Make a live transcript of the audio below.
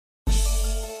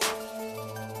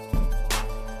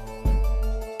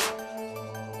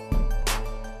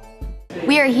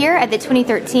We are here at the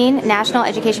 2013 National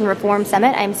Education Reform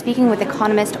Summit. I'm speaking with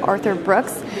economist Arthur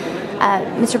Brooks.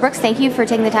 Mr. Brooks, thank you for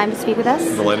taking the time to speak with us.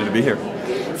 Delighted to be here.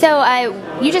 So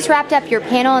you just wrapped up your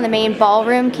panel in the main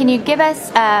ballroom. Can you give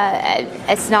us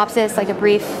a synopsis, like a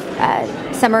brief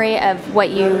summary of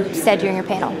what you said during your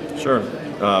panel? Sure.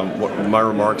 My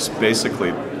remarks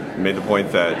basically made the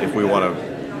point that if we want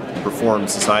to reform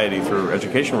society through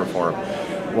education reform,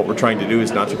 what we're trying to do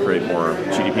is not to create more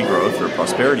GDP growth or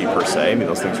prosperity per se. I mean,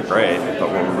 those things are great, but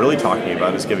what we're really talking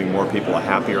about is giving more people a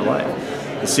happier life.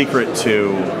 The secret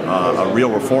to a real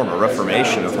reform, a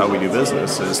reformation of how we do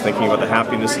business, is thinking about the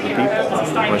happiness of the people.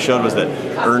 What I showed was that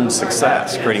earned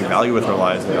success, creating value with our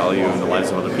lives and value in the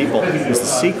lives of other people, is the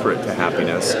secret to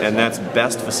happiness, and that's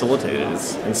best facilitated,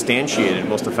 it's instantiated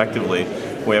most effectively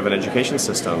when we have an education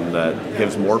system that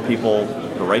gives more people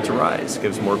the right to rise,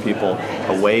 gives more people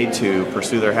a way to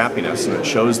pursue their happiness, and it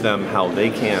shows them how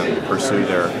they can pursue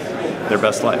their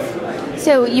best life.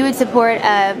 So you would support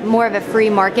more of a free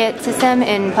market system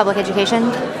in public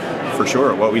education? For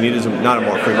sure. What we need is not a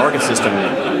more free market system,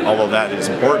 although that is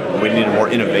important. We need a more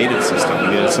innovative system.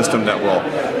 We need a system that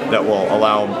will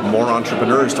allow more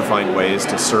entrepreneurs to find ways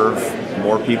to serve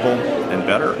more people and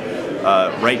better.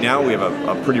 Right now we have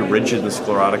a pretty rigid and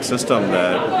sclerotic system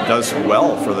that does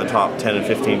well for the top 10 and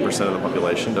 15% of the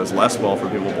population, does less well for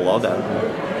people below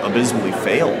that, abysmally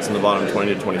fails in the bottom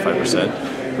 20 to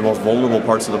 25%. The most vulnerable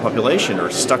parts of the population are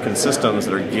stuck in systems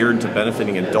that are geared to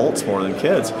benefiting adults more than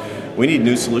kids. We need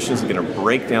new solutions that are going to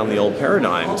break down the old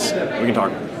paradigms. We can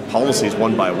talk policies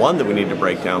one by one that we need to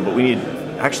break down, but we need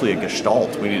actually a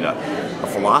gestalt. We need a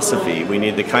philosophy. We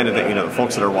need the kind of the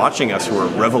folks that are watching us who are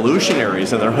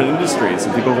revolutionaries in their own industries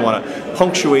and people who want to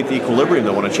punctuate the equilibrium,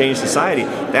 that want to change society.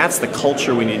 That's the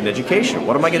culture we need in education.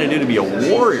 What am I going to do to be a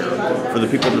warrior for the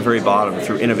people at the very bottom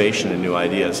through innovation and new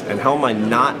ideas? And how am I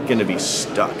not going to be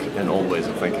stuck in old ways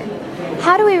of thinking?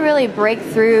 How do we really break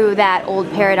through that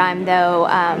old paradigm, though,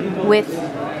 with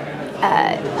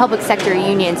public sector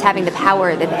unions having the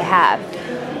power that they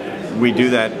have? We do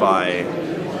that by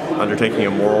undertaking a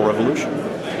moral revolution.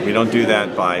 We don't do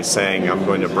that by saying, I'm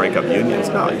going to break up unions.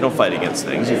 No, you don't fight against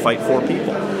things, you fight for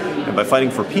people. And by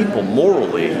fighting for people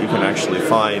morally, you can actually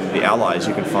find the allies,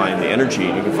 you can find the energy,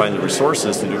 you can find the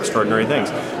resources to do extraordinary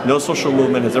things. No social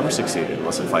movement has ever succeeded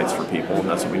unless it fights for people, and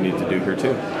that's what we need to do here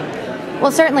too.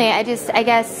 Well, certainly, I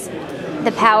guess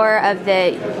the power of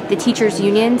the teachers'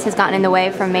 unions has gotten in the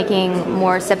way from making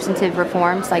more substantive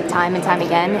reforms, like time and time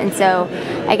again. And so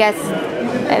I guess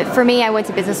for me, I went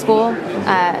to business school.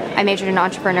 I majored in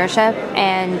entrepreneurship.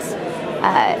 And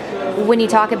when you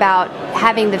talk about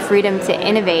having the freedom to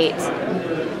innovate,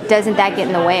 doesn't that get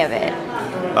in the way of it?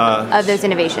 Of those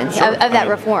innovations, sure. of that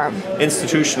reform?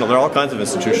 Institutional, there are all kinds of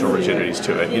institutional rigidities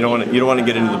to it. You don't want to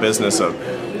get into the business of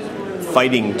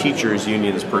fighting teachers'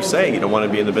 unions per se. You don't want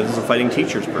to be in the business of fighting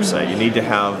teachers per se. You need to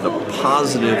have the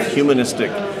positive, humanistic,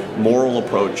 moral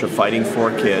approach of fighting for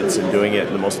kids and doing it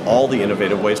in all the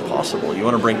innovative ways possible. You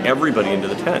want to bring everybody into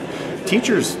the tent.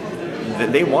 Teachers,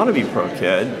 they want to be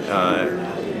pro-kid.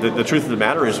 The truth of the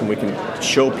matter is, when we can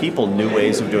show people new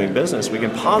ways of doing business, we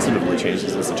can positively change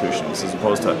these institutions as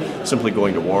opposed to simply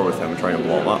going to war with them and trying to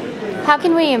blow them up. How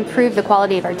can we improve the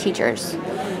quality of our teachers?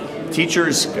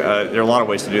 Teachers, there are a lot of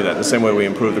ways to do that. The same way we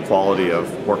improve the quality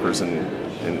of workers in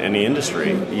any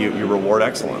industry, you reward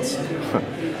excellence.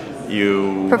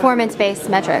 Performance-based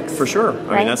metrics. For sure. Right?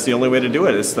 I mean, that's the only way to do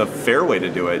it. It's the fair way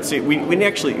to do it. See,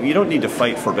 you don't need to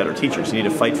fight for better teachers. You need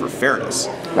to fight for fairness.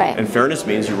 Right. And fairness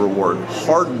means you reward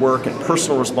hard work and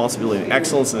personal responsibility and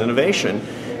excellence and innovation,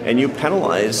 and you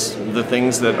penalize the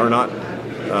things that are not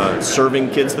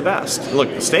serving kids the best. Look,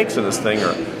 the stakes in this thing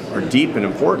are deep and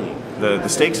important. The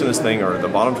stakes in this thing are the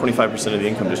bottom 25% of the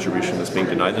income distribution that's being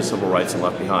denied the civil rights and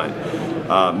left behind.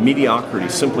 Mediocrity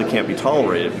simply can't be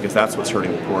tolerated because that's what's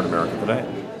hurting the poor in America today.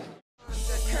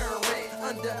 Undercurrent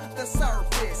under the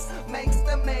surface makes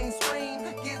the mainstream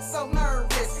get so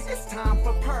nervous. It's time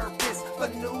for purpose, for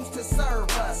news to serve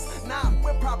us, not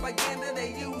with propaganda.